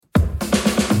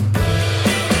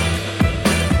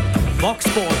Fox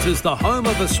Sports is the home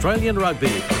of Australian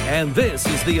rugby, and this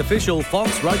is the official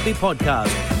Fox Rugby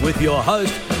podcast with your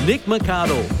host, Nick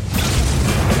McArdle.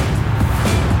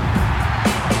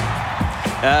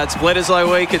 It's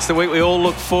Bledisloe week. It's the week we all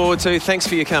look forward to. Thanks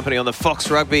for your company on the Fox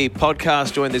Rugby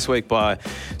podcast, joined this week by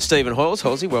Steven Hoiles.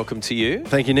 Hoilesy, welcome to you.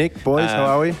 Thank you, Nick. Boys, how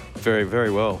are we? Very, very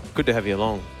well. Good to have you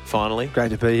along, finally. Great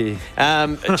to be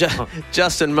here.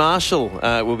 Justin Marshall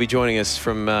will be joining us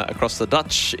from across the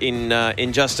Dutch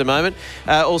in just a moment.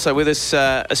 Also with us,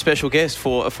 a special guest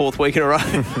for a fourth week in a row.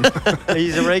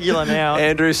 He's a regular now.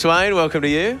 Andrew Swain, welcome to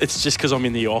you. It's just because I'm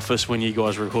in the office when you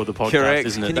guys record the podcast, Correct.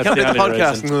 isn't it? Can you come to the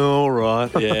podcast? Reason. All right.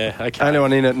 Yeah, okay. Only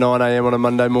one in at 9 a.m. on a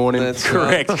Monday morning. That's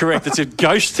correct. It's a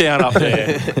ghost town up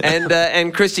there.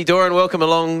 And Christy Doran, welcome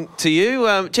along to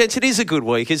you. Gents, it is a good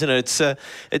week, isn't it?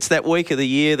 It's that week of the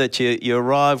year that you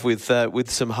arrive with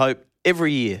some hope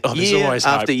every year. Oh, there's year always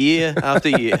after hope. year after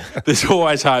year. There's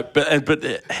always hope.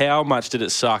 But how much did it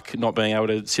suck not being able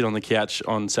to sit on the couch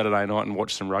on Saturday night and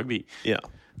watch some rugby? Yeah.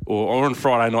 Or on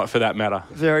Friday night for that matter.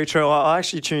 Very true. I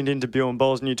actually tuned into Bill and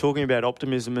Bowles and you're talking about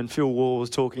optimism, and Phil Wall was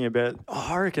talking about,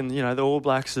 I reckon, the All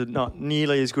Blacks are not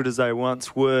nearly as good as they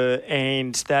once were,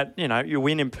 and that, you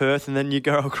win in Perth and then you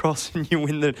go across and you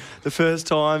win the first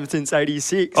time since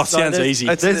 86. Oh, sounds easy.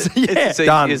 It's Done. easy as 2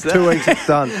 that. weeks, it's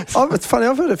done. It's funny,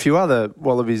 I've heard a few other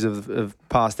Wallabies have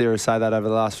passed eras say that over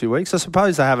the last few weeks. I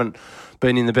suppose they haven't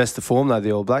been in the best of form, though,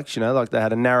 the All Blacks. Like they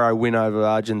had a narrow win over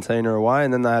Argentina away,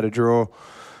 and then they had a draw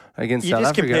against South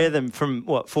Africa. You just compare them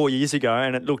from, 4 years ago,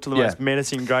 and it looked the most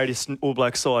menacing, greatest All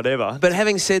Black side ever. But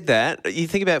having said that, you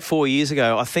think about 4 years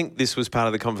ago, I think this was part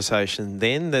of the conversation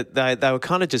then, that they were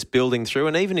kind of just building through,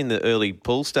 and even in the early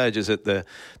pool stages at the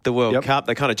World Cup,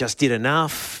 they kind of just did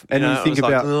enough. And you think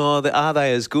about, are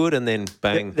they as good? And then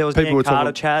bang. There was people Dan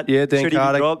Carter chat. Yeah, Dan Should he be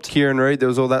Carter, dropped? Kieran Reid, there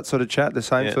was all that sort of chat. The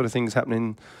same sort of things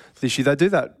happening this year. They do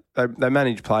that. They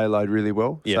manage player load really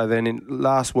well. Yeah. So then in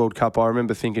last World Cup, I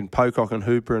remember thinking Pocock and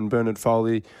Hooper and Bernard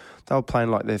Foley, they were playing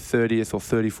like their 30th or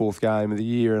 34th game of the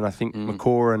year. And I think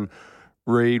McCaw and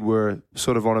Reid were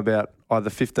sort of on about either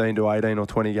 15 to 18 or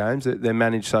 20 games. They're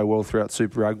managed so well throughout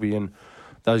Super Rugby, and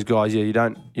those guys, you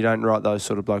don't write those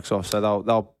sort of blokes off. So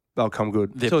they'll come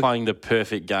good. They're playing the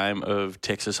perfect game of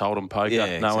Texas Hold'em poker.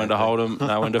 Yeah, know when to hold them,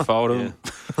 know when to fold them.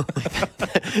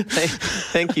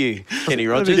 Thank you, Kenny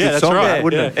Rogers. Yeah, that's right.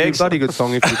 Wouldn't it? Excellent. Bloody good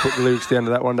song if you put the lyrics down to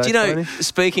that one day. Do you know, Tony?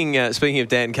 speaking of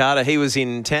Dan Carter, he was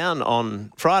in town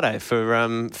on Friday for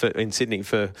in Sydney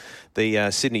for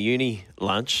the Sydney Uni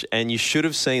lunch, and you should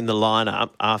have seen the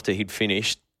lineup after he'd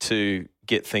finished to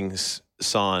get things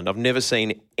signed. I've never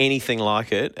seen anything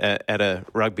like it at a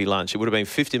rugby lunch. It would have been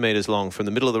 50 metres long from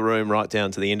the middle of the room right down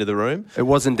to the end of the room. It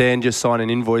wasn't Dan just signing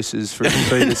invoices for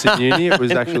feeders in uni. It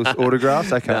was actual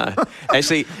autographs. Okay. No.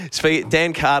 Actually,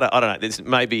 Dan Carter, I don't know, this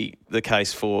may be the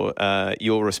case for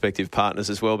your respective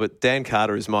partners as well, but Dan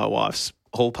Carter is my wife's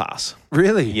hall pass.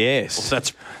 Really? Yes. Well,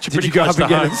 that's Did pretty you go close up and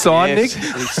to get home. it signed, Yes.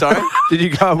 Nick? Sorry? Did you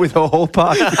go with a hall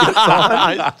pass to get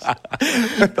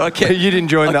signed? You didn't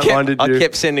join that line, did you? I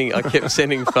kept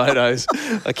sending photos.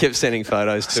 I kept sending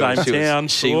photos to her. Same town.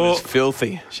 She was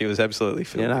filthy. She was absolutely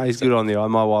filthy. Yeah, no, he's good on the eye.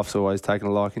 My wife's always taken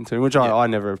a liking to him, which I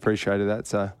never appreciated that.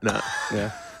 So No.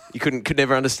 yeah, You could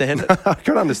never understand it. I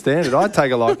could understand it. I'd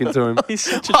take a liking to him. He's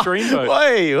such a dreamboat.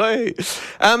 Wait.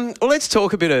 Well, let's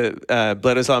talk a bit of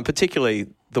Bledisloe, and particularly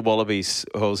the Wallabies,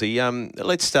 Hoilesy.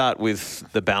 Let's start with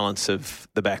the balance of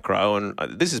the back row, and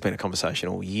this has been a conversation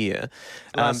all year.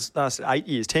 Last 8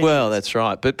 years, 10 Well, years. that's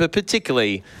right, but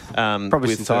particularly Probably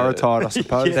with, since I retired, I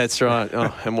suppose. That's right.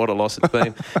 Oh, and what a loss it's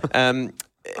been.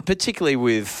 Particularly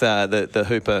with the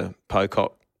Hooper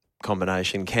Pocock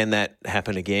combination, can that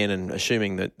happen again? And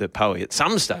assuming that Poe at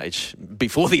some stage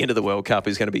before the end of the World Cup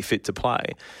is going to be fit to play,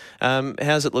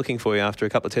 how's it looking for you after a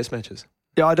couple of Test matches?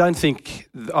 Yeah, I don't think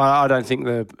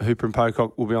the Hooper and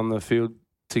Pocock will be on the field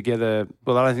together.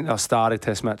 Well, I don't think they'll start a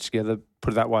Test match together.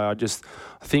 Put it that way. I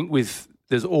think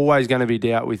there's always going to be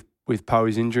doubt with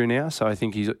Poe's injury now. So I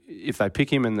think if they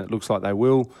pick him, and it looks like they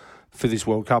will for this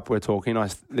World Cup we're talking,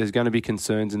 there's going to be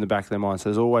concerns in the back of their mind. So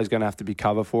there's always going to have to be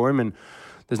cover for him, and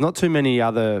there's not too many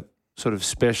other sort of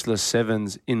specialist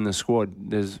sevens in the squad.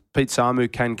 There's Pete Samu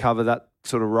can cover that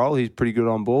sort of role. He's pretty good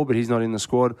on ball, but he's not in the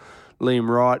squad. Liam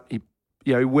Wright, he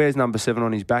wears number 7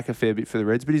 on his back a fair bit for the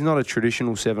Reds, but he's not a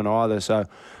traditional 7 either, so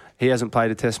he hasn't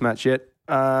played a Test match yet.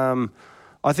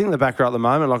 I think the back row at the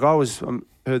moment, like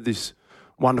heard this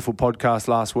wonderful podcast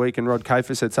last week, and Rod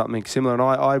Kafer said something similar, and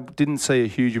I didn't see a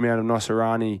huge amount of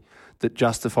Nosarani that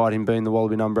justified him being the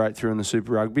Wallaby number 8 through in the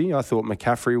Super Rugby. I thought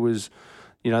McCaffrey was,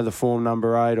 the form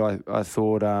number 8. I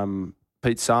thought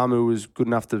Pete Samu was good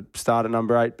enough to start at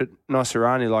number 8, but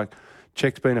Nosarani,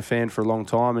 Czech's been a fan for a long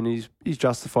time, and he's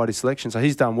justified his selection. So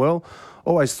he's done well.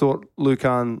 Always thought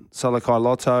Lukan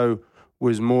Salakai-Lotto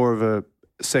was more of a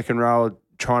second rower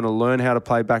trying to learn how to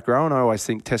play back row, and I always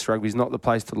think Test rugby is not the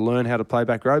place to learn how to play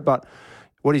back row, but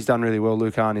what he's done really well,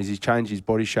 Lukan, is he's changed his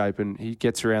body shape and he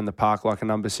gets around the park like a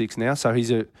number 6 now. So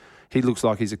he looks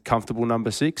like he's a comfortable number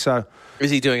 6. So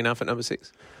is he doing enough at number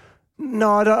 6?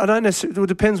 No, I don't necessarily. It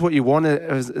depends what you want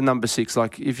as a number 6.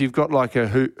 Like if you've got like a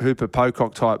Hooper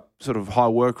Pocock type sort of high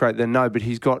work rate, then no. But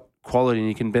he's got quality and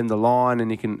he can bend the line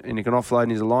and he can offload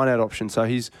and he's a line out option. So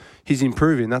he's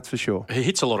improving, that's for sure. He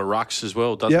hits a lot of rucks as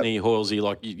well, doesn't he, Hoilesy?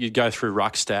 Like you go through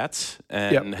ruck stats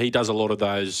and he does a lot of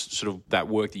those sort of that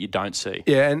work that you don't see.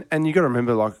 Yeah, and you got to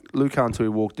remember like Lukan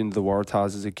who walked into the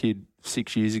Waratahs as a kid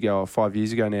 6 years ago or 5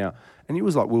 years ago now, and he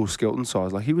was like Will Skelton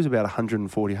size. Like he was about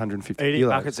 140, 150 eating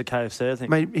kilos. buckets of KFC, I think.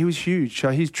 Mate, he was huge. So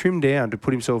he's trimmed down to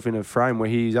put himself in a frame where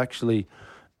he's actually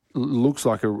looks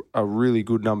like a really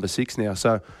good number 6 now.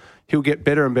 So he'll get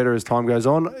better and better as time goes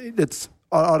on.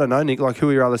 I don't know, Nick, like who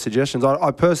are your other suggestions?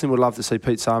 I personally would love to see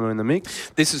Pete Samu in the mix.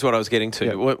 This is what I was getting to.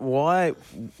 Yeah.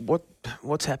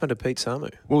 What's happened to Pete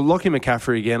Samu? Well, Lockie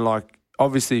McCaffrey again, like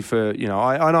obviously for,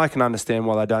 I know I can understand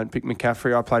why they don't pick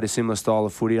McCaffrey. I played a similar style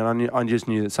of footy and I just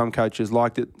knew that some coaches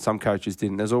liked it, some coaches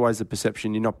didn't. There's always the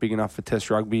perception you're not big enough for Test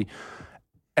rugby.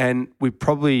 And we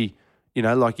probably, you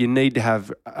need to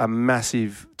have a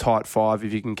massive tight 5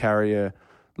 if you can carry a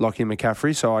Lockie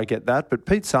McCaffrey, so I get that. But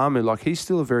Pete Samu, he's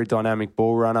still a very dynamic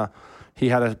ball runner. He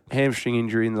had a hamstring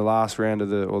injury in the last round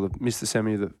missed the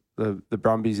semi of the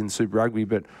Brumbies in Super Rugby,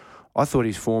 but I thought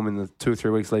his form in the 2 or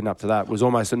 3 weeks leading up to that was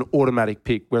almost an automatic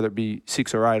pick, whether it be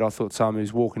 6 or 8. I thought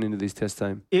Samu's walking into this Test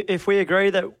team. If we agree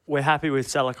that we're happy with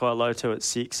Salakai-Lotto at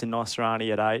 6 and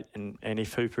Nosrani at 8, and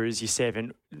if Hooper is your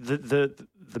 7,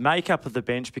 the makeup of the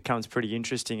bench becomes pretty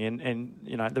interesting. And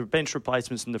the bench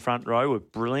replacements in the front row were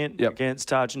brilliant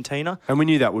against Argentina. And we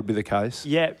knew that would be the case.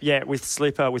 Yeah. With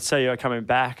Slipper, with CEO coming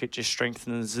back, it just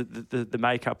strengthens the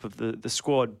makeup of the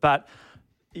squad. But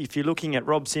if you're looking at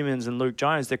Rob Simmons and Luke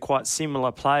Jones, they're quite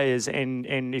similar players.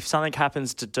 And if something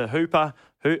happens to Hooper,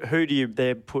 who do you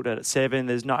there put at 7?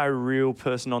 There's no real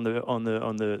person on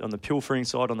the pilfering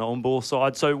side, on the on-ball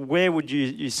side. So where would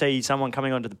you see someone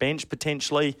coming onto the bench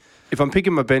potentially? If I'm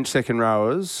picking my bench second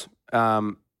rowers,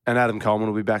 and Adam Coleman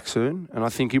will be back soon, and I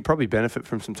think he'll probably benefit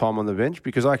from some time on the bench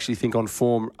because I actually think on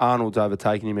form Arnold's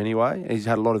overtaken him anyway. He's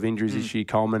had a lot of injuries this year,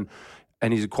 Coleman,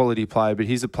 and he's a quality player, but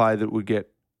he's a player that would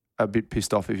get a bit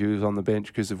pissed off if he was on the bench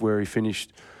because of where he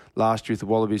finished last year with the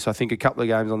Wallabies. So I think a couple of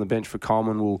games on the bench for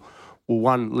Coleman will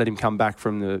one, let him come back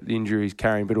from the injury he's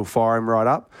carrying, but it'll fire him right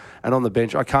up. And on the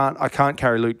bench, I can't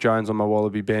carry Luke Jones on my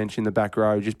Wallaby bench in the back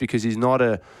row just because he's not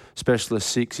a specialist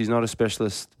 6, he's not a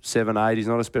specialist 7, 8, he's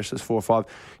not a specialist 4 or 5.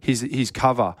 He's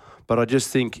cover. But I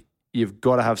just think you've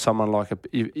got to have someone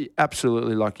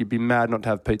absolutely, you'd be mad not to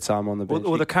have Pete Samu on the bench.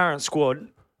 Well, the current squad,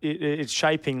 it's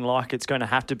shaping like it's going to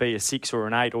have to be a 6 or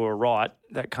an 8 or a right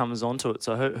that comes onto it.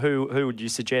 So who would you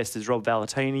suggest? Is Rob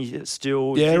Valentini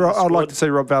still? Yeah, I'd like to see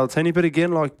Rob Valentini, but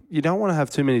again, you don't want to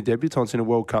have too many debutants in a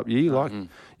World Cup year.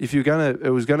 If it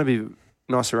was going to be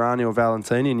Nosrani or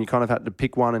Valentini, and you kind of had to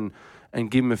pick one and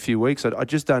give him a few weeks. I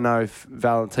just don't know if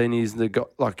Valentini is the guy.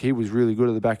 He was really good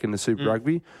at the back in the Super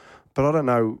Rugby, but I don't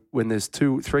know when there's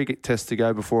 2-3 tests to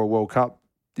go before a World Cup.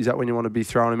 Is that when you want to be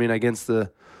throwing him in against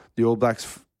the All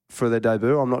Blacks for their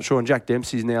debut? I'm not sure. And Jack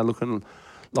Dempsey's now looking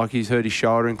like he's hurt his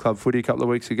shoulder in club footy a couple of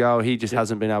weeks ago. He just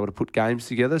hasn't been able to put games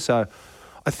together. So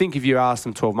I think if you asked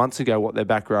them 12 months ago what their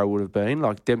back row would have been,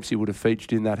 Dempsey would have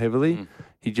featured in that heavily.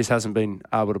 He just hasn't been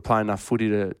able to play enough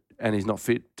footy and he's not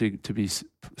fit to be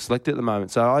selected at the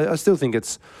moment. So I still think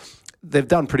they've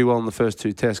done pretty well in the first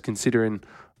 2 tests, considering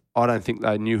I don't think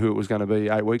they knew who it was going to be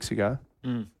 8 weeks ago.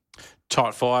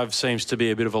 Tight 5 seems to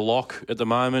be a bit of a lock at the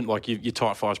moment. Your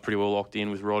tight 5's pretty well locked in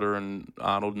with Rodder and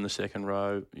Arnold in the second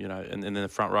row, and then the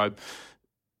front row.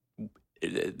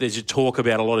 There's a talk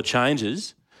about a lot of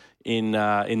changes in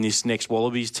this next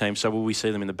Wallabies team. So will we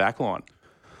see them in the back line?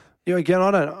 Yeah, again,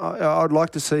 I'd like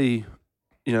to see,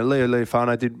 Leo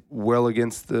Leofano did well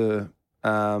against the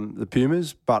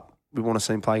Pumas, but we want to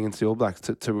see him play against the All Blacks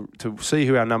to see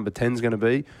who our number 10 is going to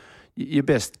be. Your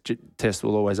best test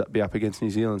will always be up against New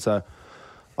Zealand. So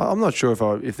I'm not sure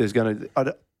if there's going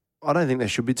to... I don't think there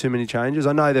should be too many changes.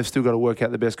 I know they've still got to work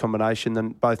out the best combination.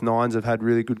 And both nines have had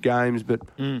really good games, but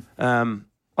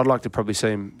I'd like to probably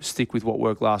see him stick with what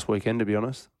worked last weekend, to be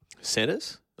honest.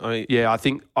 Centres? Yeah, I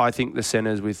think the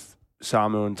centres with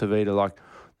Samu and Tavita,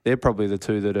 they're probably the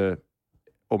two that are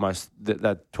almost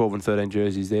that 12 and 13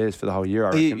 jerseys theirs for the whole year,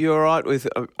 I reckon. You're right with...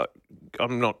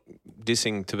 I'm not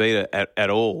dissing Tavita at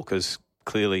all because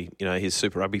clearly, his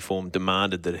Super Rugby form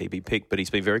demanded that he be picked, but he's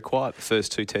been very quiet the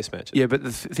first 2 Test matches. Yeah, but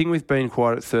the thing with being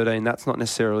quiet at 13, that's not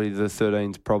necessarily the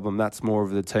 13's problem. That's more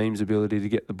of the team's ability to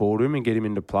get the ball to him and get him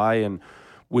into play, and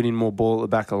winning more ball at the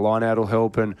back of the line out will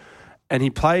help. And he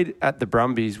played at the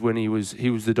Brumbies when he was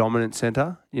the dominant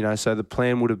centre, so the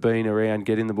plan would have been around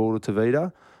getting the ball to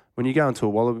Tavita. When you go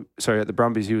into at the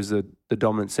Brumbies, he was the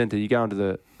dominant centre. You go into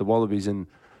the Wallabies and,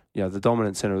 the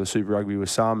dominant centre of the Super Rugby was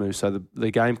Samu. So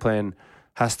the game plan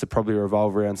has to probably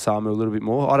revolve around Samu a little bit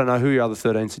more. I don't know, who are your other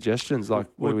 13 suggestions? What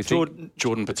do we think?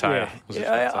 Jordan Pataya.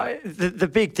 The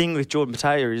big thing with Jordan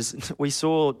Pataya is we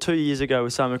saw 2 years ago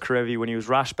with Samu Karevi when he was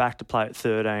rushed back to play at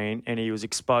 13 and he was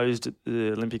exposed at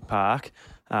the Olympic Park.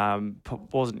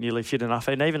 Wasn't nearly fit enough.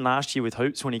 And even last year with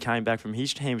Hoops, when he came back from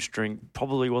his hamstring,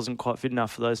 probably wasn't quite fit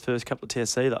enough for those first couple of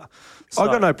tests either. So, I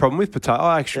got no problem with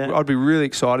Pataya. I'd be really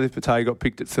excited if Pataya got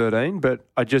picked at 13, but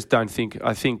I just don't think...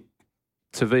 I think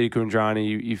Tavita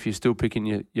Kundrani, if you're still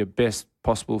picking your best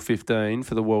possible 15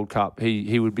 for the World Cup,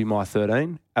 he would be my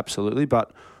 13, absolutely.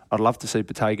 But I'd love to see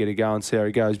Pataya get a go and see how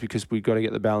he goes, because we've got to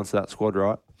get the balance of that squad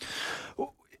right.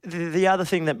 The other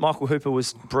thing that Michael Hooper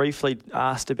was briefly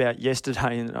asked about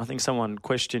yesterday, and I think someone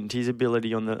questioned his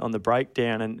ability on the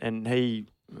breakdown, and he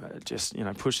just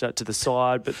pushed that to the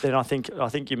side. But then I think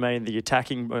you mean the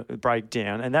attacking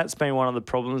breakdown, and that's been one of the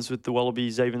problems with the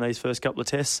Wallabies even these first couple of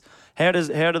tests. How do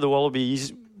the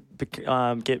Wallabies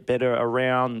get better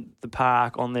around the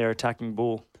park on their attacking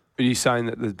ball? Are you saying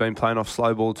that they've been playing off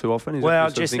slow ball too often?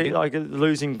 Just like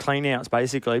losing clean-outs,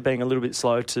 basically, being a little bit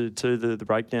slow to the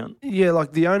breakdown. Yeah,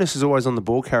 like the onus is always on the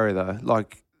ball carrier, though.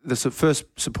 Like the first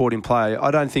supporting play,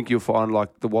 I don't think you'll find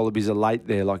like the Wallabies are late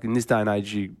there. Like in this day and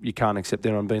age, you can't accept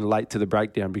them on being late to the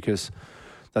breakdown, because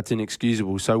that's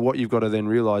inexcusable. So what you've got to then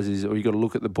realise is, or you've got to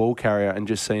look at the ball carrier and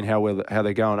just seeing how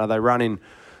they're going. Are they running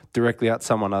directly at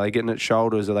someone? Are they getting at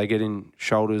shoulders? Are they getting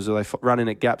shoulders? Are they running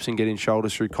at gaps and getting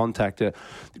shoulders through contact? The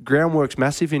groundwork's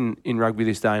massive in rugby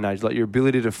this day and age. Like your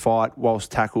ability to fight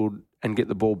whilst tackled and get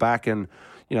the ball back, and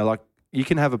you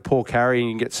can have a poor carry and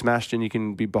you can get smashed and you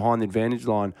can be behind the advantage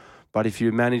line, but if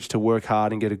you manage to work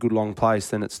hard and get a good long place,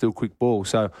 then it's still quick ball.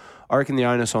 So I reckon the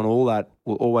onus on all that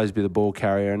will always be the ball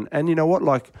carrier. And you know what,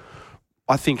 like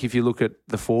I think if you look at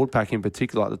the forward pack in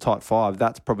particular, like the tight 5,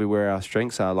 that's probably where our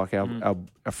strengths are. Like our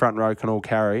front row can all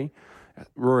carry.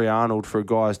 Rory Arnold, for a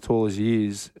guy as tall as he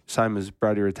is, same as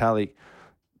Brody Retallick,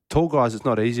 tall guys, it's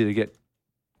not easy to get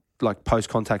like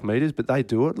post-contact meters, but they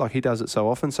do it. Like he does it so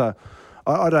often. So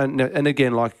I don't know. And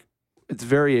again, like it's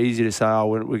very easy to say, oh,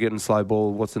 we're getting slow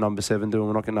ball. What's the number 7 doing?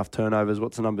 We're not getting enough turnovers.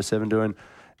 What's the number 7 doing?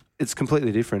 It's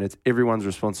completely different. It's everyone's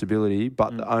responsibility,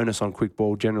 but the onus on quick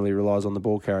ball generally relies on the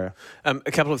ball carrier. A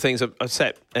couple of things. I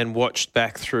sat and watched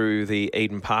back through the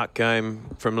Eden Park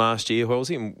game from last year,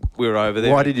 Hoilesy, and we were over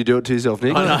there. Why did you do it to yourself,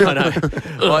 Nick? I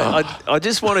know. I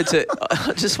just wanted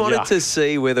to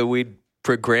see whether we'd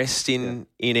progressed in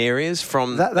areas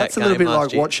from that's that a little game bit last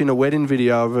like year. Watching a wedding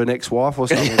video of an ex-wife or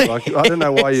something. Like I don't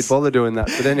know why you'd bother doing that,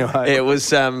 but anyway, it was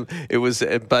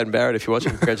Bowden Barrett. If you're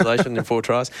watching, congratulations in 4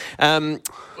 tries.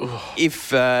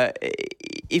 If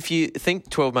you think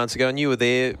 12 months ago, and you were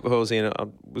there, Hoilesy, and I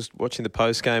was watching the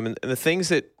post game, and the things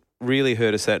that really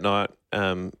hurt us that night,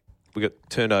 we got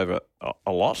turned over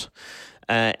a lot,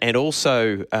 and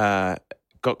also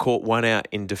got caught one out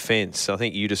in defence. I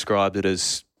think you described it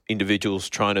as individuals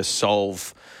trying to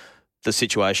solve the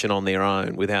situation on their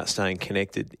own without staying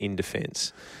connected in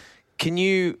defence. Can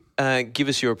you give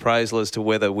us your appraisal as to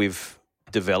whether we've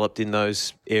developed in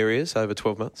those areas over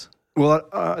 12 months? Well,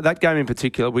 that game in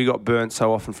particular, we got burnt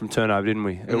so often from turnover, didn't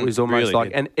we? It was almost really like,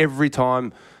 did. and every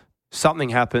time something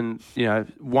happened, I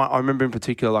remember in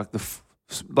particular, like the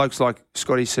blokes like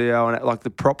Scotty CO and like the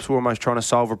props were almost trying to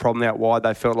solve a problem out wide.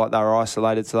 They felt like they were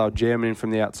isolated, so they were jamming in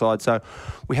from the outside. So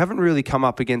we haven't really come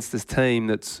up against this team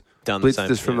that's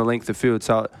blitzed us from the length of field.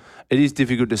 So it is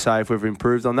difficult to say if we've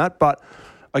improved on that. But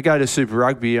I go to Super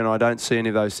Rugby and I don't see any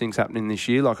of those things happening this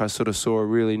year. Like I sort of saw a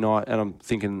really nice, and I'm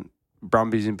thinking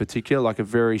Brumbies in particular, like a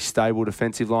very stable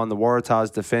defensive line. The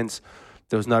Waratahs defence,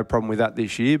 there was no problem with that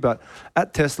this year. But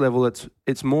at test level,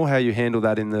 it's more how you handle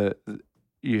that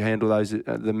you handle those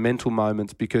the mental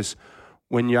moments, because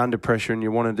when you're under pressure and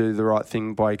you want to do the right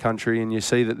thing by your country and you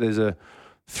see that there's a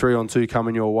 3-on-2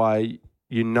 coming your way,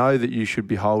 you know that you should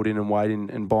be holding and waiting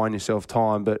and buying yourself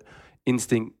time, but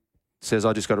instinct says,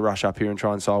 I just got to rush up here and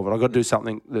try and solve it. I've got to do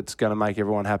something that's going to make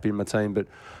everyone happy in my team. But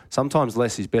sometimes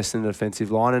less is best in the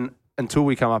defensive line. And until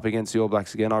we come up against the All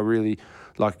Blacks again, I really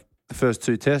like the first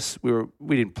 2 tests.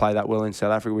 We didn't play that well in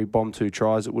South Africa. We bombed 2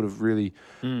 tries. It would have really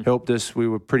helped us. We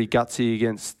were pretty gutsy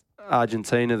against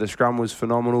Argentina. The scrum was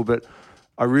phenomenal, but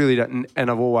I really don't, and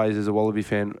I've always, as a Wallaby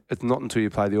fan, it's not until you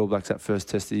play the All Blacks that first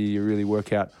test of the year you really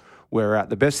work out where we're at.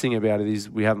 The best thing about it is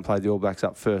we haven't played the All Blacks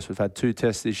up first. We've had 2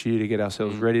 tests this year to get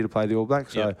ourselves ready to play the All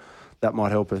Blacks, so that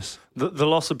might help us. The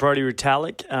loss of Brodie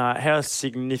Retallick, how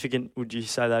significant would you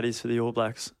say that is for the All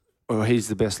Blacks? Well, he's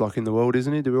the best lock in the world,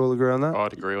 isn't he? Do we all agree on that?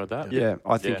 I'd agree with that. Yeah,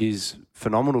 I think he's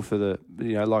phenomenal for the,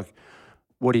 like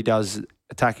what he does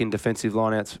attacking defensive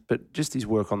lineouts, but just his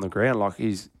work on the ground, like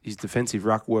his defensive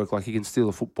ruck work, like he can steal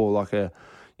a football like an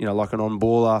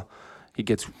on-baller. He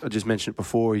gets, I just mentioned it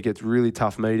before, he gets really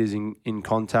tough meters in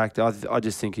contact. I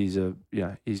just think he's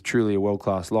truly a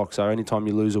world-class lock. So anytime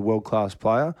you lose a world-class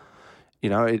player,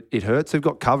 it hurts. They've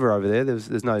got cover over there.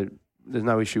 There's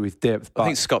no issue with depth. But I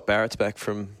think Scott Barrett's back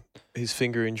from his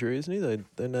finger injury, isn't he?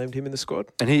 They named him in the squad.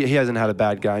 And he hasn't had a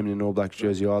bad game in an All Blacks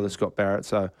jersey either, Scott Barrett.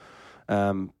 So,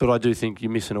 but I do think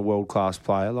you're missing a world-class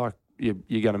player. Like,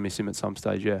 you're going to miss him at some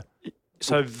stage, yeah.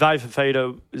 So Vay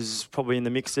Fafita is probably in the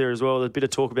mix there as well. There's a bit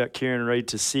of talk about Kieran Reid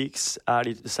to 6,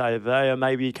 Artie to say Vaya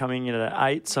maybe coming in at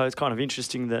 8. So it's kind of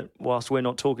interesting that whilst we're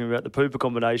not talking about the Pooper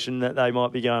combination, that they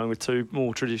might be going with 2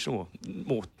 more traditional,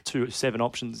 more 2-7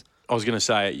 options. I was going to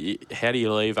say, how do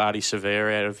you leave Artie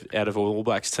Severe out of All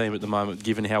Blacks team at the moment,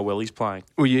 given how well he's playing?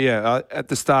 Well, yeah. At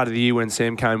the start of the year when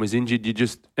Sam Cane was injured,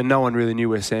 and no one really knew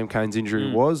where Sam Cane's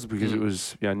injury was because it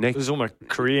was neck. It was almost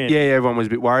career. Yeah, everyone was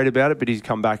a bit worried about it, but he's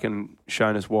come back and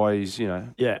shown us why he's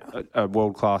a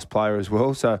world class player as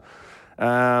well. So,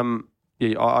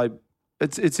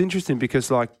 it's interesting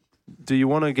because do you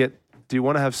want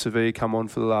to have Severe come on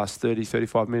for the last 30,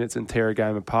 35 minutes and tear a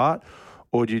game apart?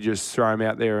 Or do you just throw him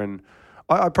out there? And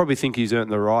I probably think he's earned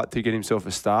the right to get himself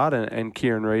a start. And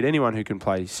Kieran Reid, anyone who can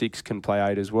play 6 can play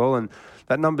 8 as well. And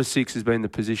that number 6 has been the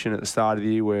position at the start of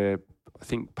the year where I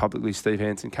think publicly Steve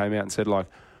Hansen came out and said,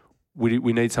 we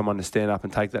need someone to stand up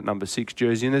and take that number 6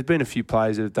 jersey. And there's been a few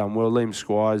players that have done well. Liam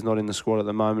Squire's not in the squad at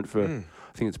the moment for,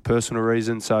 I think it's personal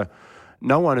reasons. So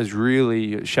no one is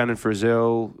really, Shannon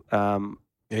Frizzell.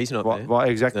 He's not there.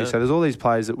 Exactly. No. So there's all these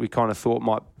players that we kind of thought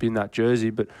might be in that jersey,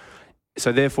 but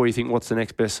so therefore you think, what's the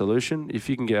next best solution? If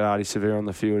you can get Artie Severe on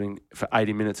the field for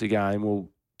 80 minutes a game, well,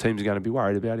 teams are going to be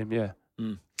worried about him, yeah.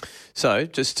 So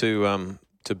just to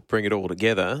bring it all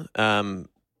together,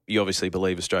 you obviously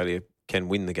believe Australia can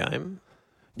win the game.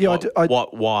 Yeah,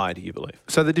 why do you believe?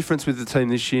 So the difference with the team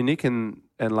this year, Nick, and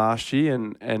last year,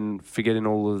 and forgetting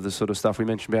all of the sort of stuff we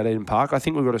mentioned about Eden Park, I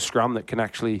think we've got a scrum that can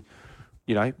actually,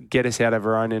 get us out of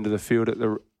our own end of the field at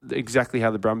exactly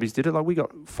how the Brumbies did it. We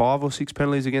got 5 or 6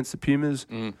 penalties against the Pumas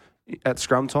at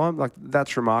scrum time.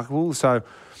 That's remarkable. So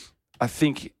I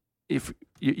think if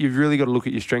you've really got to look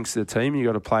at your strengths of the team, you've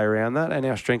got to play around that. And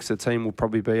our strengths of the team will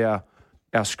probably be our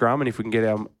scrum. And if we can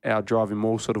get our driving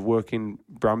more sort of working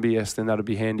Brumby-esque, then that'll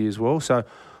be handy as well. So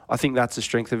I think that's the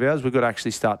strength of ours. We've got to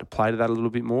actually start to play to that a little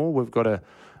bit more. We've got to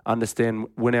understand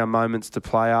when our moments to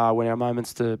play are, when our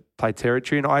moments to play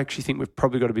territory. And I actually think we've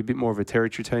probably got to be a bit more of a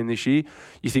territory team this year.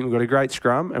 You think we've got a great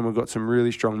scrum and we've got some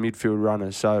really strong midfield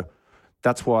runners. So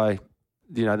that's why,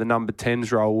 the number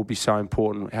 10's role will be so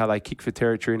important, how they kick for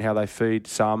territory and how they feed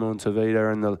Samu and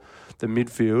Tavita and the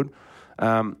midfield.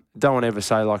 Don't want to ever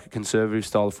say a conservative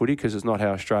style of footy because it's not how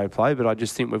Australia play, but I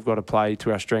just think we've got to play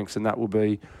to our strengths, and that will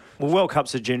be... Well, World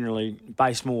Cups are generally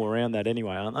based more around that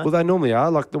anyway, aren't they? Well, they normally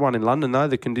are. Like the one in London, though,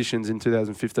 the conditions in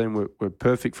 2015 were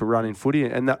perfect for running footy,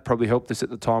 and that probably helped us at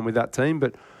the time with that team.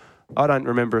 But I don't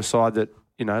remember a side that,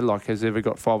 has ever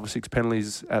got 5 or 6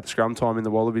 penalties at scrum time in the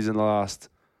Wallabies in the last,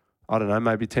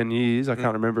 maybe 10 years. I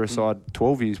can't remember a side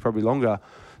 12 years, probably longer.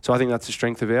 So I think that's the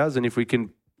strength of ours. And if we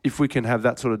can have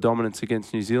that sort of dominance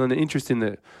against New Zealand, interesting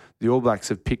that the All Blacks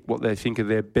have picked what they think are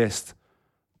their best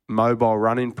mobile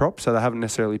running props, so they haven't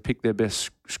necessarily picked their best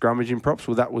scrummaging props.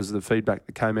 Well, that was the feedback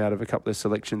that came out of a couple of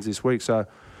selections this week. So,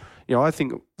 I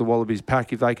think the Wallabies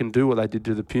pack, if they can do what they did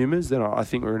to the Pumas, then I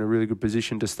think we're in a really good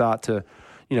position to start to,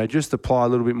 just apply a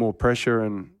little bit more pressure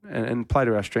and play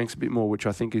to our strengths a bit more, which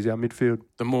I think is our midfield.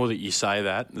 The more that you say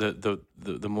that,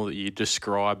 the more that you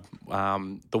describe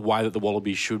the way that the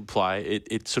Wallabies should play,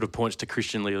 it sort of points to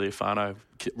Christian Lealiifano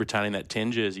retaining that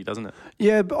 10 jersey, doesn't it?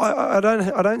 Yeah, but I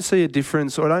don't see a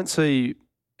difference, or I don't see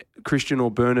Christian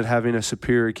or Bernard having a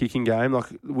superior kicking game.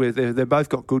 They've both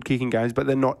got good kicking games, but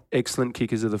they're not excellent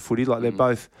kickers of the footy. They're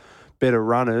both better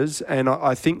runners, and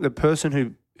I think the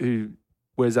person who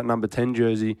wears that number 10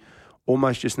 jersey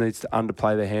almost just needs to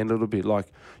underplay their hand a little bit.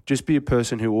 Just be a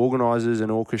person who organises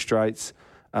and orchestrates.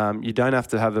 You don't have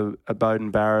to have a Bowden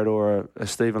Barrett or a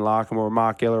Stephen Larkham or a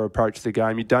Mark Geller approach the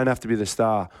game. You don't have to be the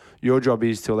star. Your job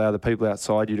is to allow the people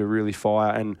outside you to really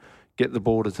fire and get the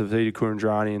ball to Tavita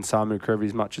Kurandrani and Samu Krevi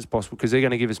as much as possible, because they're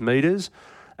going to give us metres.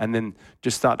 and then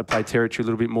just start to play territory a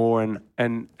little bit more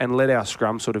and let our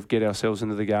scrum sort of get ourselves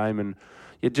into the game and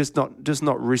just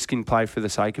not risking play for the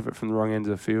sake of it from the wrong end of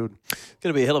the field. It's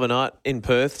going to be a hell of a night in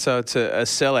Perth, so it's a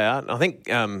sellout. I think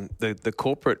the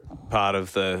corporate part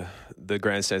of the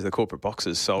grandstands, the corporate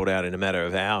boxes, sold out in a matter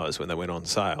of hours when they went on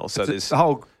sale. So there's the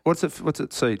whole what's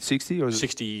it seat 60 or is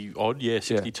 60 odd? Yeah,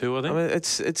 62 I think. I mean,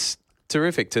 it's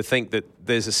terrific to think that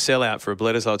there's a sellout for a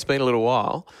Bledisloe. It's been a little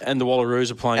while, and the Wallaroos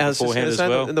are playing beforehand as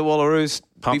well. And the Wallaroos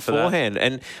Pumped beforehand,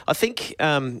 and I think.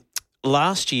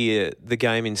 Last year, the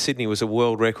game in Sydney was a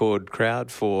world record crowd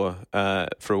for a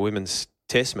women's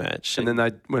test match. And then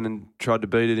they went and tried to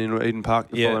beat it in Eden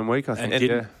Park the following week, I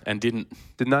think. And didn't.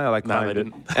 Didn't they? Like, no, they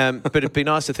didn't. But it'd be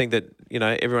nice to think that,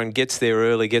 everyone gets there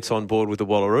early, gets on board with the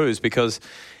Wallaroos, because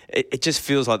it just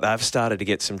feels like they've started to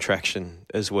get some traction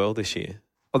as well this year.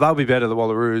 Well, they'll be better, the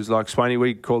Wallaroos. Like Swain,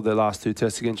 we called their last two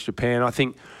tests against Japan. I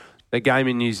think the game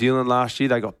in New Zealand last year,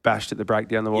 they got bashed at the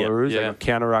breakdown, the Wallaroos. They got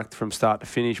counter-rucked from start to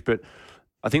finish. But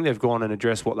I think they've gone and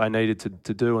addressed what they needed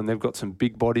to do, and they've got some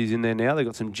big bodies in there now. They've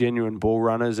got some genuine ball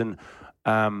runners, and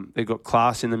they've got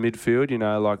class in the midfield,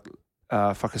 like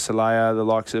Whakasalea, the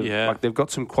likes of... Like, they've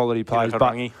got some quality players.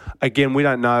 But, again, we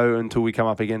don't know until we come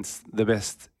up against the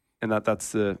best, and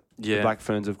that's the Black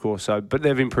Ferns, of course. So, but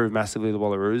they've improved massively, the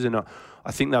Wallaroos, and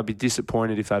I think they'll be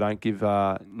disappointed if they don't give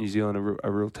New Zealand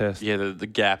a real test. Yeah, the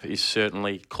gap is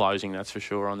certainly closing, that's for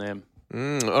sure, on them.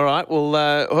 All right.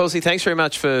 Well, Hoilesy, thanks very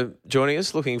much for joining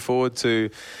us. Looking forward to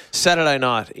Saturday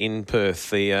night in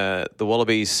Perth. The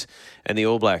Wallabies and the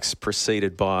All Blacks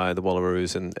preceded by the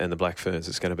Wallaroos and the Black Ferns.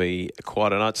 It's going to be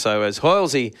quite a night. So as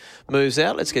Hoilesy moves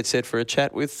out, let's get set for a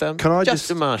chat with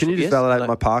Justin Marshall. Can you just validate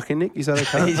my parking, Nick? Is that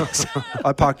okay?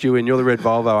 I parked you in. You're the red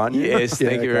Volvo, aren't you? Yes,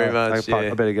 thank you very much.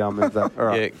 I better go and move that. All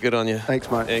right. Yeah, good on you. Thanks,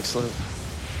 mate. Excellent.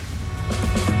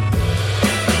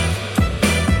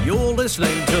 You're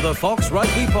listening to the Fox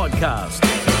Rugby Podcast.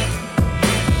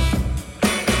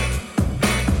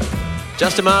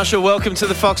 Justin Marshall, welcome to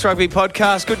the Fox Rugby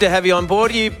Podcast. Good to have you on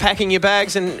board. Are you packing your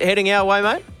bags and heading our way,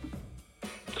 mate?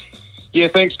 Yeah,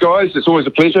 thanks, guys. It's always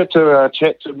a pleasure to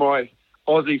chat to my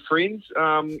Aussie friends.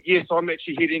 Yes, I'm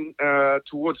actually heading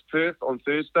towards Perth on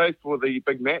Thursday for the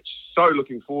big match. So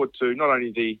looking forward to not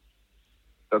only the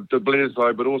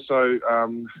Bledisloe, but also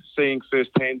seeing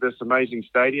firsthand this amazing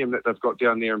stadium that they've got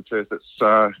down there in Perth.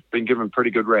 It's been given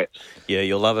pretty good raps. Yeah,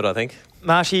 you'll love it, I think.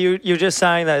 Marshy, you're just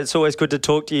saying that it's always good to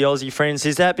talk to your Aussie friends.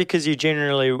 Is that because you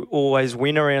generally always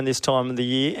win around this time of the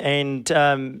year?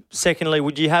 And secondly,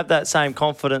 would you have that same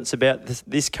confidence about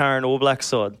this current All Black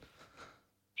side?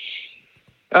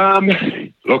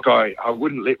 Look, I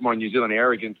wouldn't let my New Zealand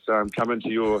arrogance come into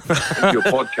your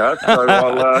podcast,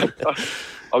 so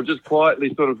I'll just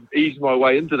quietly sort of ease my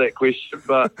way into that question.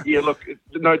 But, yeah, look,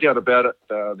 no doubt about it.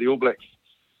 The All Blacks,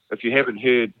 if you haven't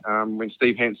heard, when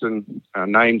Steve Hansen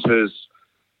named his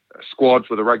squad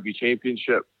for the Rugby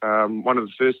Championship, one of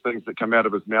the first things that came out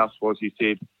of his mouth was he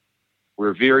said,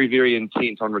 we're very, very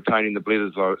intent on retaining the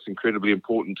Bledisloe. It's incredibly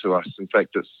important to us. In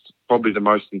fact, it's probably the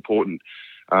most important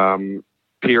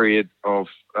period of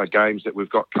games that we've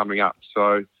got coming up.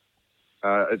 So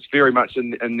it's very much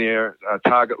in their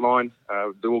target line.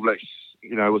 The All Blacks,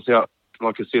 without,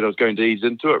 like I said, I was going to ease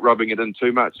into it, rubbing it in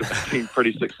too much. It's been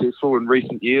pretty successful in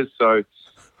recent years. So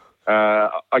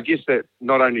I guess that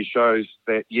not only shows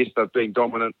that, yes, they've been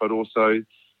dominant, but also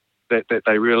that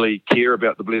they really care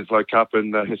about the Bledisloe Cup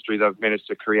and the history they've managed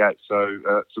to create. So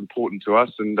it's important to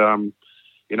us. And,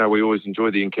 we always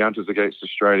enjoy the encounters against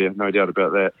Australia, no doubt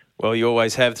about that. Well, you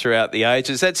always have throughout the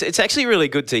ages. It's actually really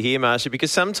good to hear, Marsha,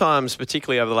 because sometimes,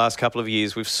 particularly over the last couple of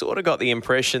years, we've sort of got the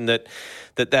impression that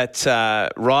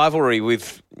rivalry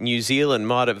with New Zealand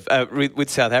might have, with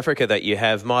South Africa that you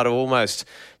have, might have almost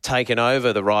taken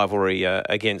over the rivalry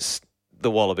against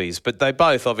the Wallabies. But they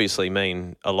both obviously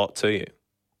mean a lot to you.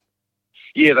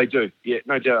 Yeah, they do. Yeah,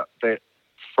 no doubt that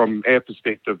from our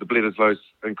perspective, the Bledisloe's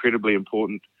incredibly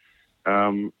important.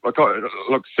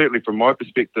 Look, certainly from my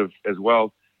perspective as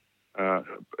well,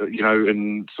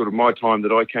 in sort of my time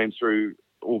that I came through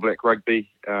All Black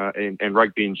rugby and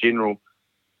rugby in general,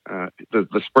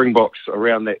 the Springboks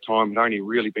around that time had only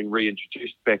really been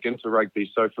reintroduced back into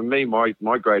rugby. So for me, my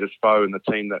greatest foe and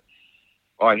the team that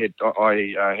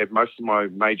I had most of my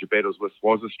major battles with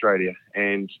was Australia.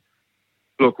 And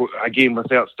look, again,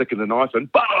 without sticking the knife in,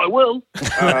 but I will.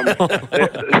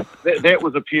 That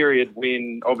was a period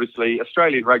when, obviously,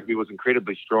 Australian rugby was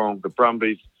incredibly strong. The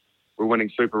Brumbies were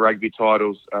winning Super Rugby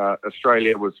titles.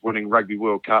 Australia was winning Rugby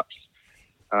World Cups.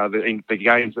 The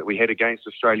games that we had against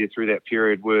Australia through that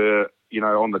period were,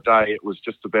 on the day, it was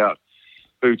just about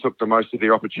who took the most of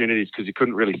their opportunities because you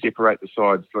couldn't really separate the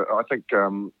sides. But I think, I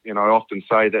often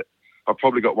say that I've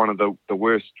probably got one of the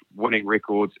worst winning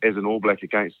records as an All Black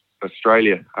against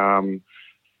Australia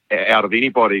out of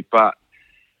anybody. But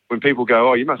when people go,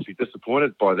 oh, you must be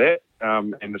disappointed by that,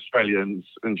 and Australians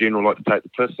in general like to take the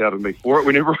piss out of me for it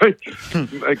whenever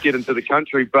I get into the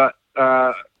country. But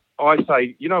I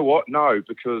say, you know what? No,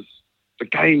 because the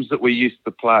games that we used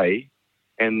to play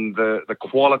and the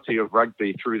quality of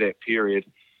rugby through that period,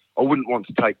 I wouldn't want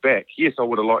to take back. Yes, I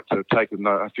would have liked to have taken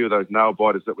a few of those nail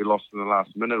biters that we lost in the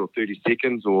last minute or 30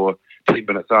 seconds or 10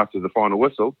 minutes after the final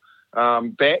whistle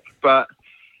back. But,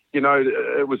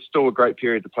 it was still a great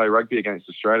period to play rugby against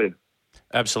Australia.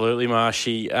 Absolutely,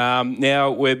 Marshy.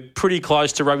 Now, we're pretty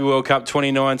close to Rugby World Cup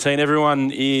 2019.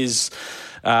 Everyone is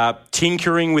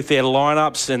tinkering with their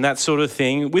lineups and that sort of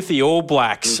thing. With the All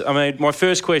Blacks, I mean, my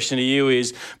first question to you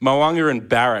is Mo'unga and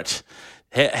Barrett.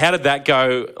 How did that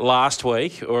go last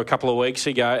week or a couple of weeks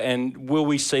ago, and will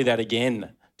we see that again,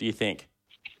 do you think?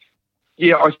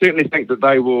 Yeah, I certainly think that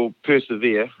they will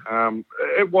persevere.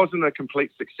 It wasn't a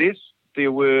complete success.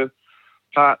 There were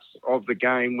parts of the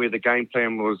game where the game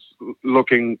plan was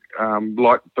looking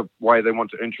like the way they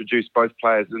want to introduce both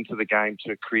players into the game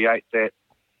to create that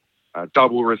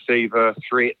double receiver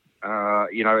threat,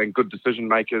 and good decision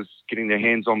makers getting their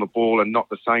hands on the ball and not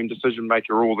the same decision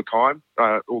maker all the time.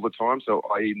 So,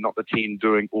 i.e., not the 10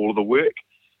 doing all of the work.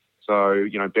 So,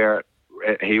 Barrett,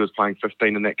 he was playing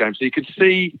 15 in that game. So you could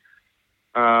see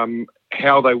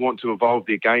how they want to evolve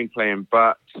their game plan.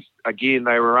 But again,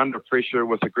 they were under pressure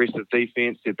with aggressive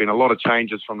defence. There'd been a lot of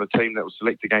changes from the team that was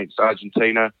selected against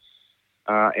Argentina.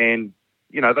 And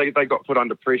they got put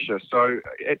under pressure. So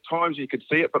at times you could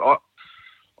see it, but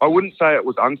I wouldn't say it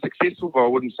was unsuccessful, but I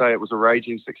wouldn't say it was a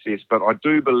raging success. But I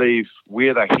do believe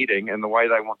where they're heading and the way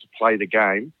they want to play the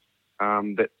game,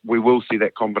 that we will see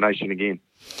that combination again.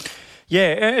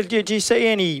 Yeah, do you see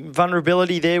any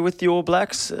vulnerability there with the All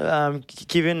Blacks,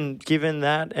 given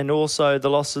that, and also the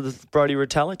loss of Brodie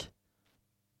Retallick?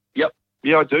 Yep,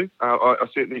 yeah, I do. I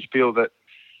certainly feel that,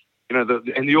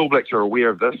 and the All Blacks are aware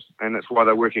of this, and that's why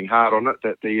they're working hard on it.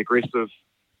 That the aggressive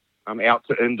out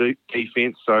to in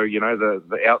defence, so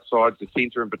the outsides, the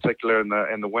centre in particular, and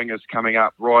the wingers coming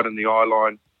up right in the eye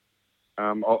line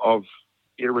of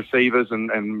receivers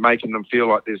and making them feel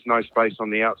like there's no space on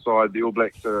the outside. The All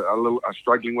Blacks are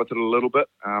struggling with it a little bit.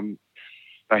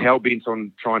 They're hell-bent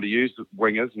on trying to use the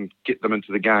wingers and get them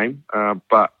into the game,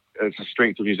 but it's a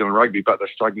strength of New Zealand rugby, but they're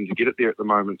struggling to get it there at the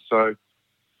moment. So,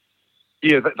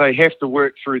 yeah, they have to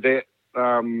work through that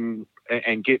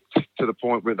and get to the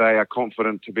point where they are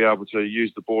confident to be able to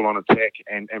use the ball on attack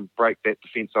and break that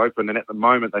defence open. And at the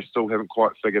moment, they still haven't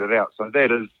quite figured it out. So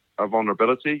that is a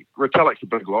vulnerability. Retallick's a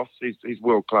big loss. He's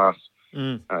world class.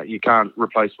 You can't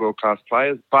replace world class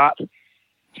players. But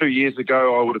 2 years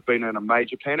ago, I would have been in a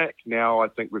major panic. Now I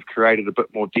think we've created a bit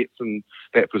more depth in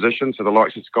that position. So the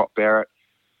likes of Scott Barrett,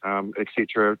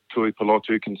 etc., Tui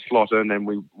Pelotu can slot in,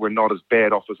 and we're not as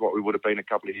bad off as what we would have been a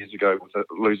couple of years ago with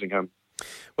losing him.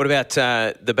 What about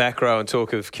the back row and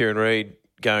talk of Kieran Reid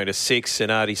going to 6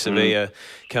 and Ardie Savea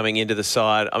coming into the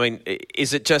side? I mean,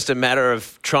 is it just a matter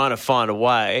of trying to find a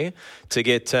way to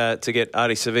get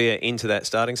Ardie Savea into that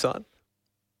starting side?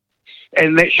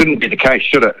 And that shouldn't be the case,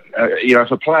 should it?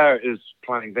 If a player is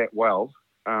playing that well,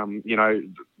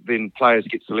 then players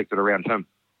get selected around him.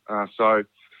 So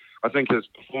I think his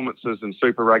performances in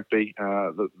Super Rugby,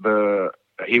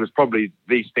 he was probably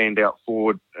the standout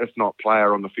forward, if not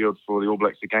player, on the field for the All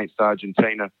Blacks against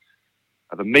Argentina.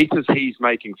 The metres he's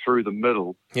making through the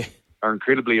middle are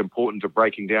incredibly important to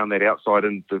breaking down that outside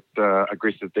and the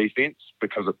aggressive defence,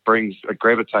 because it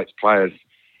gravitates players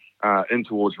in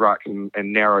towards ruck and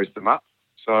narrows them up.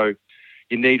 So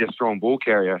you need a strong ball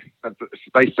carrier.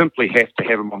 They simply have to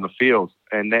have him on the field,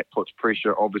 and that puts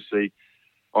pressure, obviously,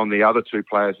 on the other two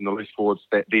players in the loose forwards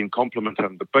that then complement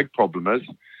him. The big problem is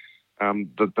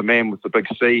the man with the big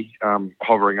C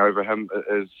hovering over him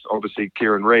is obviously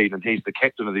Kieran Reid, and he's the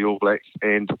captain of the All Blacks,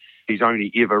 and he's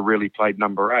only ever really played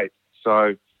number 8.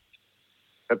 So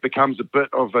it becomes a bit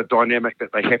of a dynamic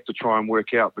that they have to try and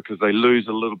work out, because they lose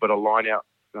a little bit of line-out,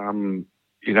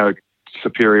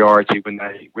 superiority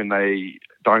when they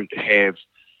don't have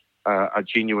a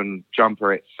genuine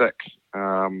jumper at 6.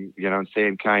 And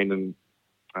Sam Cane and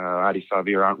Ardie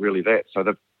Savea aren't really that. So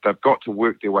they've got to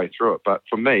work their way through it. But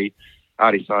for me,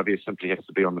 Ardie Savea simply has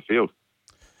to be on the field.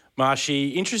 Marshy,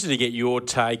 interested to get your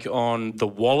take on the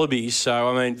Wallabies. So,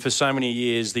 I mean, for so many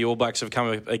years, the All Blacks have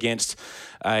come up against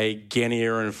a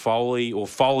Genia and Foley, or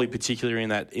Foley particularly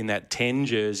in that 10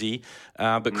 jersey.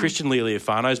 But Christian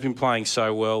Lealiifano's been playing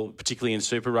so well, particularly in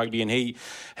Super Rugby, and he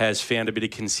has found a bit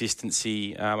of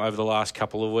consistency over the last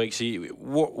couple of weeks.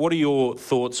 What are your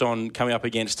thoughts on coming up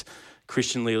against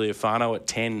Christian Lealiifano at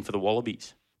 10 for the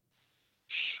Wallabies?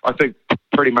 I think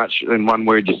pretty much in one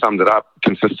word you summed it up: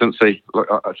 consistency. Look,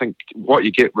 I think what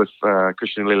you get with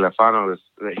Christian Lealiifano is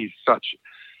that he's such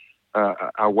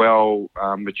a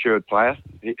well-matured player.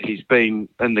 He's been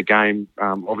in the game.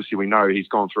 Obviously, we know he's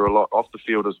gone through a lot off the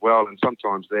field as well, and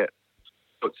sometimes that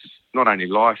puts not only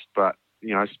life but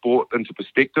sport into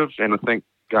perspective. And I think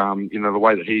the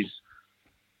way that he's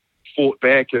fought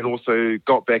back and also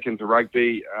got back into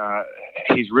rugby,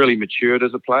 he's really matured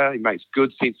as a player. He makes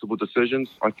good, sensible decisions.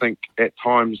 I think at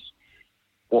times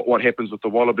what happens with the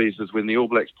Wallabies is when the All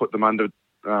Blacks put them under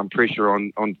pressure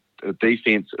on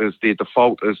defence, is their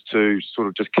default is to sort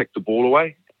of just kick the ball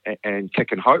away and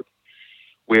kick and hope.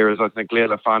 Whereas I think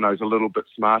Lealiifano is a little bit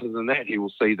smarter than that. He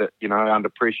will see that, under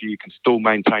pressure you can still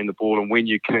maintain the ball, and when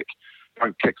you kick,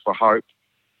 don't kick for hope.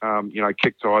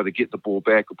 Kick to either get the ball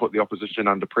back or put the opposition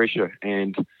under pressure.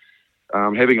 And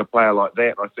having a player like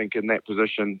that, I think, in that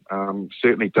position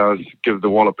certainly does give the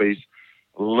Wallabies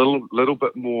a little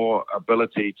bit more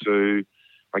ability to,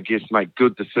 I guess, make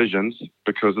good decisions,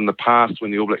 because in the past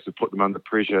when the All Blacks have put them under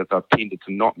pressure, they've tended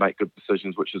to not make good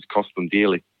decisions, which has cost them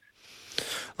dearly.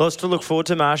 Lots to look forward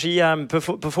to, Marshy.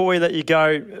 Before we let you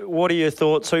go, what are your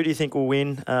thoughts? Who do you think will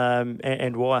win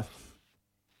and why?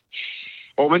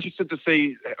 Well, I'm interested to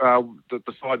see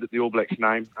the side that the All Blacks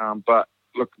name. But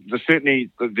look, certainly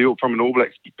from an All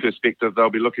Blacks perspective, they'll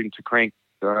be looking to crank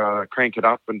it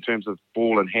up in terms of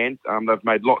ball in hand. They've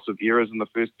made lots of errors in the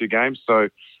first two games, so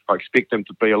I expect them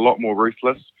to be a lot more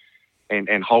ruthless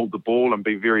and hold the ball and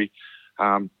be very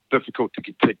difficult to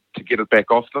get it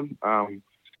back off them.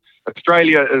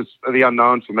 Australia is the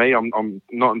unknown for me. I'm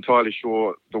not entirely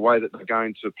sure the way that they're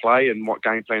going to play and what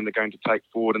game plan they're going to take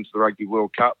forward into the Rugby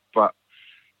World Cup, but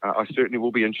I certainly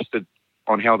will be interested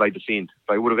on how they defend.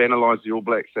 They would have analysed the All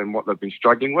Blacks and what they've been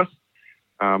struggling with.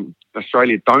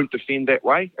 Australia don't defend that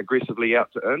way, aggressively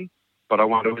out to in, but I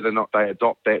wonder whether or not they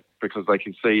adopt that because they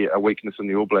can see a weakness in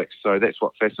the All Blacks. So that's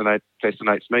what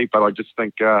fascinates me, but I just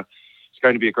think it's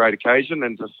going to be a great occasion.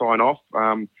 And to sign off,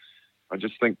 I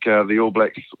just think the All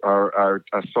Blacks are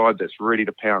a side that's ready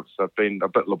to pounce. They've been a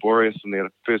bit laborious in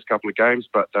their first couple of games,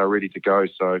 but they're ready to go.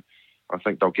 So I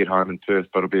think they'll get home in Perth,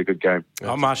 but it'll be a good game.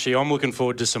 Oh, Marshy, I'm looking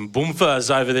forward to some boomfas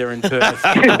over there in Perth.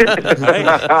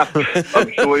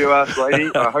 I'm sure you are, Swain.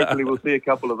 Hopefully we'll see a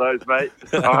couple of those, mate.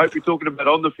 I hope you're talking about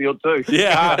on the field too.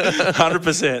 Yeah,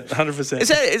 100%.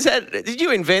 Is that? Did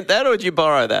you invent that or did you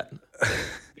borrow that?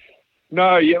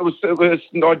 No, yeah, it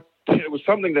was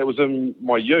something that was in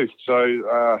my youth.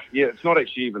 So, it's not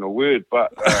actually even a word,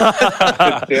 but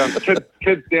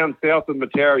kids down south in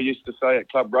Matara used to say at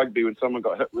club rugby when someone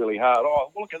got hit really hard,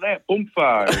 "Oh, look at that,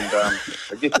 boomfa." And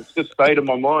I guess it's just stayed in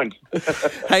my mind.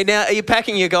 Hey, now, are you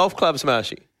packing your golf clubs,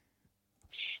 Marshy?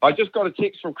 I just got a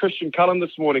text from Christian Cullen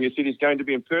this morning. He said he's going to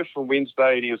be in Perth from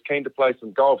Wednesday and he was keen to play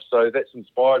some golf. So that's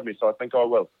inspired me. So I think I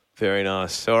will. Very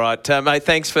nice. All right, mate,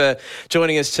 thanks for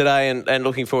joining us today and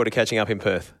looking forward to catching up in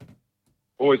Perth.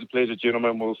 Always a pleasure,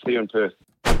 gentlemen. We'll see you in Perth.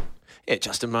 Yeah,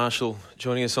 Justin Marshall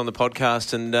joining us on the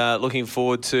podcast and looking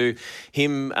forward to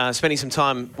him spending some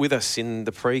time with us in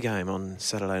the pre-game on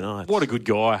Saturday night. What a good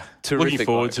guy. Terrific looking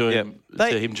forward bloke.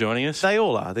 to him joining us. They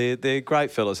all are. They're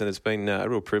great fellas, and it's been a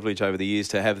real privilege over the years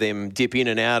to have them dip in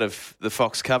and out of the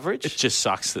Fox coverage. It just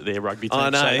sucks that their rugby team's I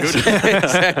know, so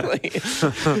good. exactly.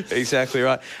 Exactly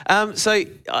right. So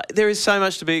there is so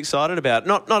much to be excited about.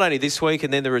 Not only this week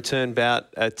and then the return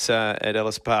bout at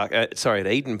Ellis Park, at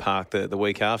Eden Park the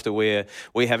week after, where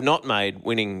we have not made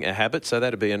winning a habit. So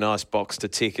that'd be a nice box to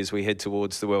tick as we head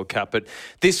towards the World Cup. But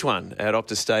this one at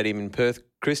Optus Stadium in Perth,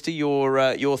 Christy,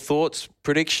 your thoughts,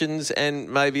 predictions, and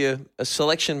maybe a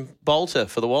selection bolter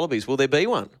for the Wallabies. Will there be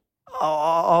one?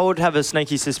 I would have a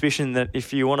sneaky suspicion that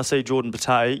if you want to see Jordan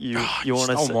Pate, you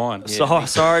want to see mine.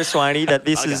 Sorry, Swainy, that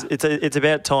this is it's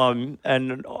about time,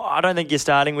 and I don't think you're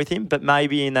starting with him, but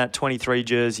maybe in that 23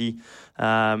 jersey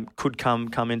could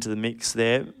come into the mix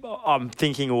there. I'm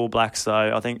thinking All Blacks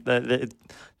though. I think that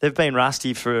they've been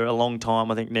rusty for a long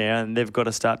time, I think now, and they've got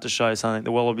to start to show something.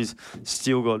 The Wallabies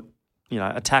still got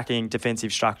attacking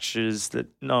defensive structures that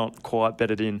not quite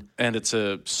bedded in. And it's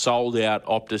a sold-out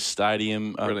Optus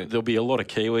Stadium. There'll be a lot of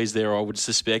Kiwis there, I would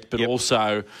suspect, but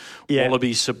also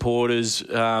Wallaby supporters.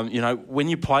 When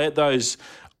you play at those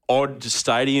odd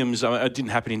stadiums. I mean, it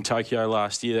didn't happen in Tokyo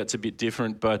last year. That's a bit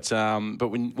different. But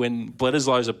when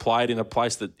Bledisloes are played in a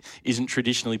place that isn't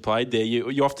traditionally played there,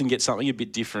 you often get something a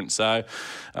bit different. So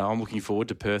I'm looking forward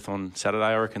to Perth on Saturday.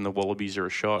 I reckon the Wallabies are a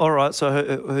shot. All right,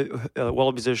 so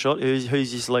Wallabies are a shot.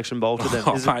 Who's your selection bowl to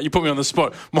them? Mate, you put me on the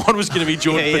spot. Mine was going to be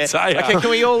Jordan Mateo. Okay, can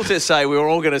we all just say we were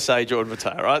all going to say Jordan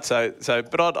Mateo, right? So,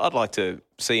 but I'd like to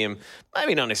see him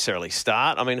maybe not necessarily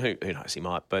start. I mean, who knows? He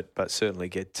might, but certainly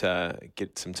get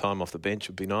some time off the bench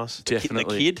would be nice.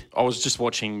 Definitely. The kid. I was just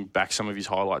watching back some of his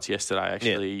highlights yesterday,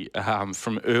 actually,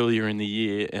 from earlier in the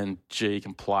year, and gee, he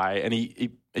can play. And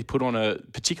he put on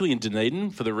particularly in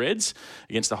Dunedin for the Reds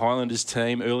against the Highlanders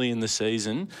team early in the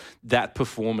season. That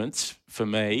performance for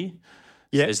me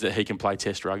says that he can play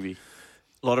Test rugby.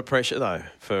 A lot of pressure though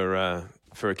for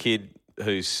a kid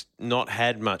who's not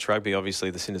had much rugby. Obviously,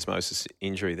 the syndesmosis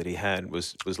injury that he had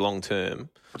was long term.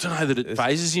 I don't know that it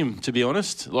phases him, to be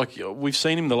honest. Like, we've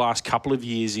seen him the last couple of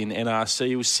years in NRC.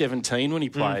 He was 17 when he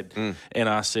played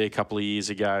NRC a couple of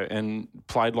years ago and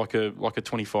played like a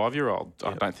 25-year-old.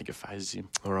 I don't think it phases him.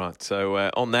 All right. So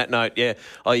on that note,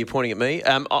 oh, you're pointing at me.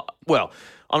 Well,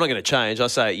 I'm not going to change. I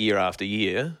say it year after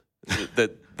year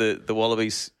that the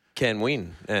Wallabies can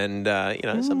win, and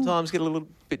sometimes get a little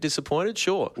bit disappointed,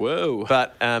 sure. Whoa!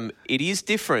 But it is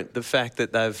different the fact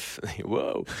that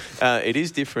it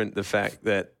is different the fact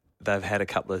that they've had a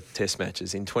couple of Test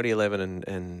matches in 2011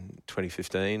 and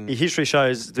 2015. History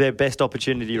shows their best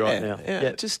opportunity right now.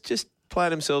 Yeah, just play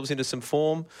themselves into some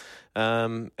form.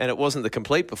 And it wasn't the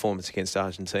complete performance against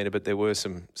Argentina, but there were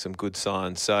some good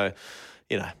signs. So,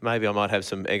 maybe I might have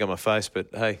some egg on my face, but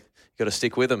hey, you got to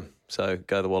stick with them. So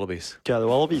go the Wallabies. Go the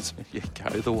Wallabies. Yeah,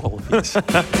 go the Wallabies.